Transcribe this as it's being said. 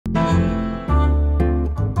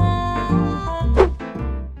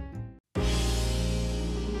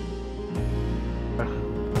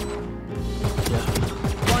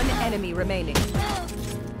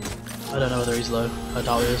he's low. I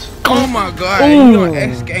doubt he is. Oh my god, Ooh. you're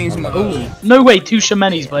X Games mode. Ooh. No way, two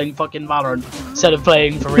Shemeni's playing fucking Valorant instead of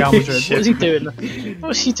playing for Real Madrid. What is he doing?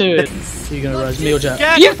 What's he doing? Are you gonna rise? Me or Jet?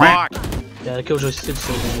 Get fucked! Yeah, the killjoy should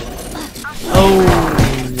still be.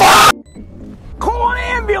 Oh. Call an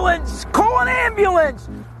ambulance! Call an ambulance!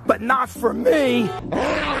 But not for me!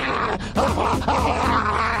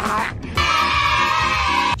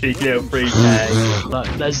 Cheeky little freak. Look,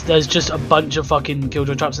 there's just a bunch of fucking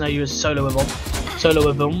killjoy traps now. You solo with them. Solo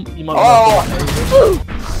with them. You might What?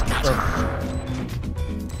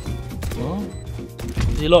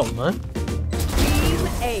 Is he long, no?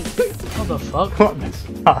 What the fuck? What?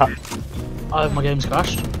 I have my game's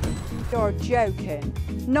crashed. You're joking.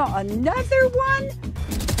 Not another one?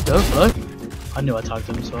 Go, Flo. I knew I tagged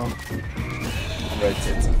him as well.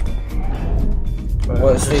 Rotate. Right,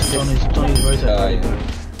 What's this? Johnny's rotate. Yeah.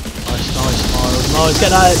 Nice, nice. Get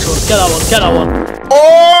that extra one. Get that one. Get that one.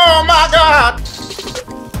 Oh my god!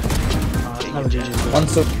 Never GG.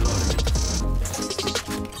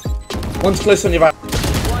 One's close on your back.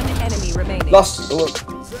 One enemy remaining. Lost.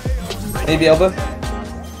 Maybe elbow.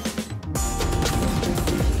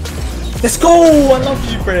 Let's go! I love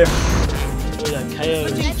you, bro. Oh yeah,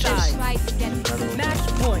 KO's just... Match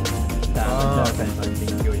point.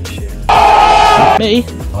 Me?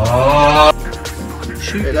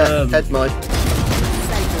 Shoot Head mine.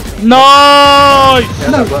 Nice!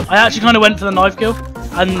 Yeah, that worked. I actually kind of went for the knife kill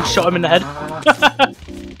and shot him in the head.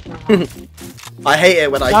 I hate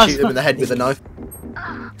it when I shoot him in the head with a knife.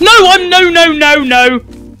 No, I'm no. I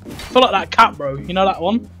feel like that cat, bro. You know that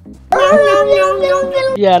one?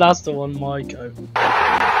 Yeah, that's the one, Miko.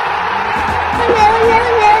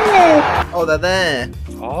 Oh, they're there.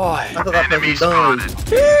 Oh, I thought that person died.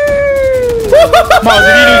 Mars,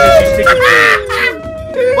 if you lose this, you stick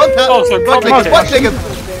it One tap. Oh, so One click him.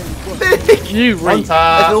 through. You One reap.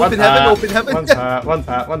 tap. Open heaven. Open heaven. One tap. One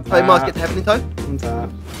tap. One tap. Hey, Mars, get to heaven in time. One tap.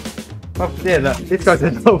 Oh, yeah, look, this guy's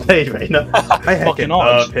a little page right now. I hate Fucking him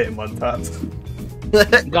arse. hitting one taps.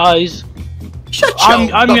 Guys, Shut I'm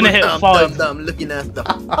your gonna hit dumb, 5. dumb, looking at the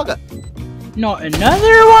fucker. Not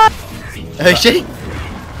another one. Oh, she?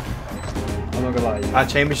 I'm not gonna lie, that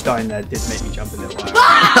Chambers dying there did make me jump a little while.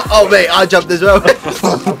 Oh, mate, I jumped as well.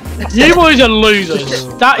 You boys are losers.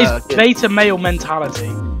 That is Okay. beta male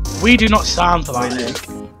mentality. We do not stand for that. Really?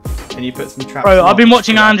 Can you put some traps? Bro, I've been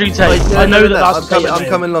watching Andrew Tate. Wait, I know that that's I'm coming. beta I'm male.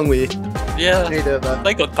 coming along with you. yeah. You do it, man.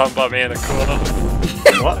 They got done by me in a corner.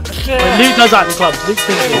 What? Wait, Luke does that in clubs. Luke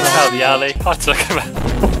thinks he does that. Out of the alley. I took him out.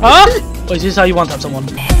 Huh? Wait, is this how you want to have someone?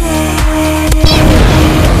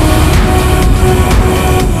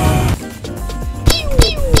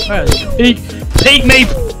 Where is he? Peek me,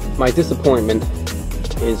 My disappointment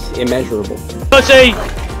is immeasurable. pussy!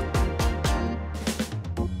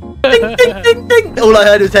 Ding, ding, ding. All I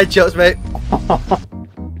heard was headshots, mate.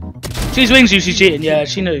 She swings you, she's cheating. Yeah,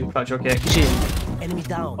 she knew. Clutch your kick. She's cheating. Enemy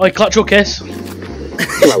down. Oi, clutch your kiss.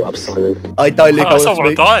 Blow up, Simon. I die, Luke. I still want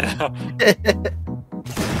to die now.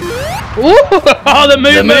 Ooh, oh, the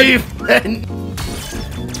The movement!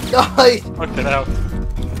 movement. Guys. Fucking hell.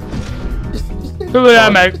 Who are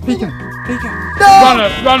that, mate? No. Run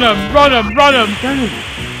him, run him, run him, run him!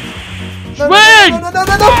 Swing! No.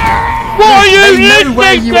 What are you They know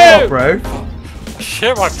where listening you to? are, bro.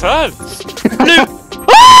 Shit, my pants. Luke!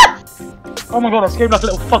 Ah! Oh my god, I screamed like a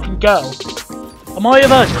little fucking girl. Am I a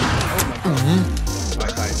virgin?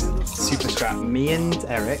 Right, guys. Super scrap. Me and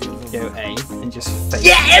Eric go A and just fake.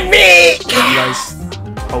 Yeah, Eric. You guys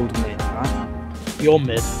hold mid, right? You're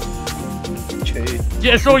mid. True.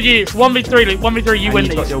 Yeah, it's all you. It's 1v3, Luke. 1v3, you And win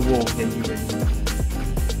you've got these. your wall, then you win.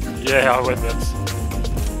 Yeah, I win this.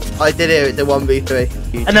 I did it. It's a 1v3.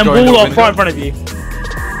 And then wall off right in front of you.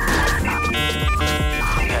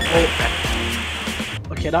 Oh.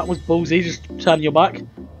 Okay, that was ballsy. Just turning your back.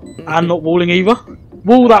 And not walling either.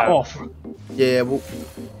 Wall that off. Yeah. Well.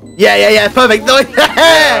 Yeah. Perfect. Yeah,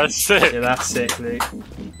 that's it. Yeah, that's sick, Luke.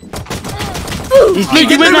 He's Luke,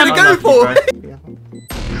 you win to that. go for.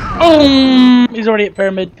 Oh, he's already at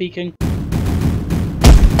pyramid peeking.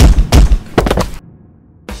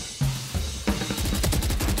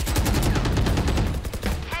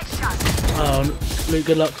 Oh, Luke,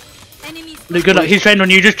 good luck. Luke, good luck. He's trained on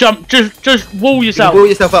you. Just jump. Just wall yourself. Wall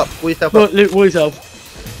yourself up. Wall yourself up. Luke, wall yourself.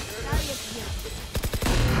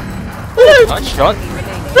 Nice shot.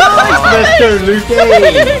 Let's go, Luke.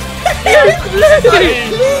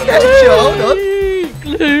 Hold on.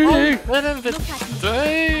 Luke.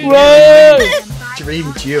 Whoa!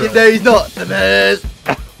 Dream duo. No, he's not. The best.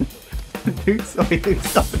 Luke, sorry, Luke,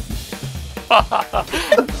 stop.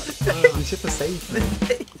 He's just a safe.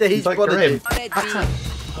 He's He's like quality. Karim.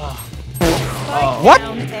 What?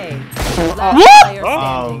 Last player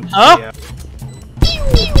Oh, standing. Huh? dear.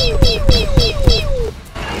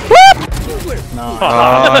 No.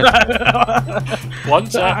 One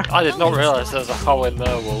sec. I did not realise there was a hole in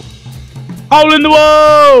there, Wolf. Hole in the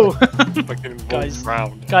wall! Fucking Guys.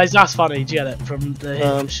 round. Guys, that's funny. Do you get it from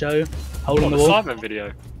the show? Hole in What, the the wall. Simon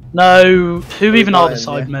video? No, who even are the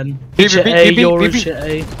Ryan, sidemen? Beep, Shit beep, A, beep, you're beep, beep. shit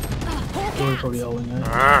A. You're probably holding it.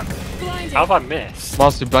 How have I missed?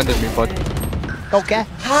 Must have blinded me, bud. Okay. Go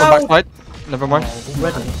How? back side. Never mind.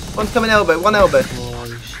 Already? One's coming elbow, one elbow.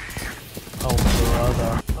 Oh,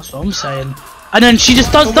 brother. That's what I'm saying. And then she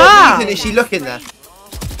just does For what that! reason is she looking there?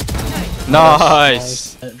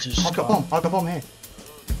 Nice. Just I got bomb. I got bomb here.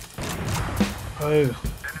 Oh.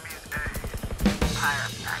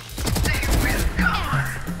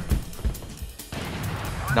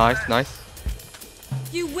 Nice, nice.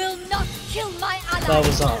 You will not kill my ally. That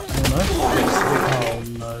was that. Oh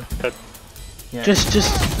no. Oh no. Yeah.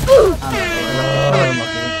 Just.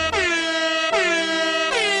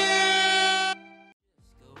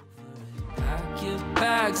 Pack your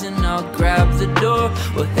bags and I'll grab the door.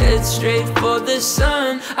 We'll head straight for the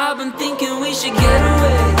sun. I've been thinking we should get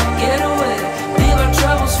away, get away.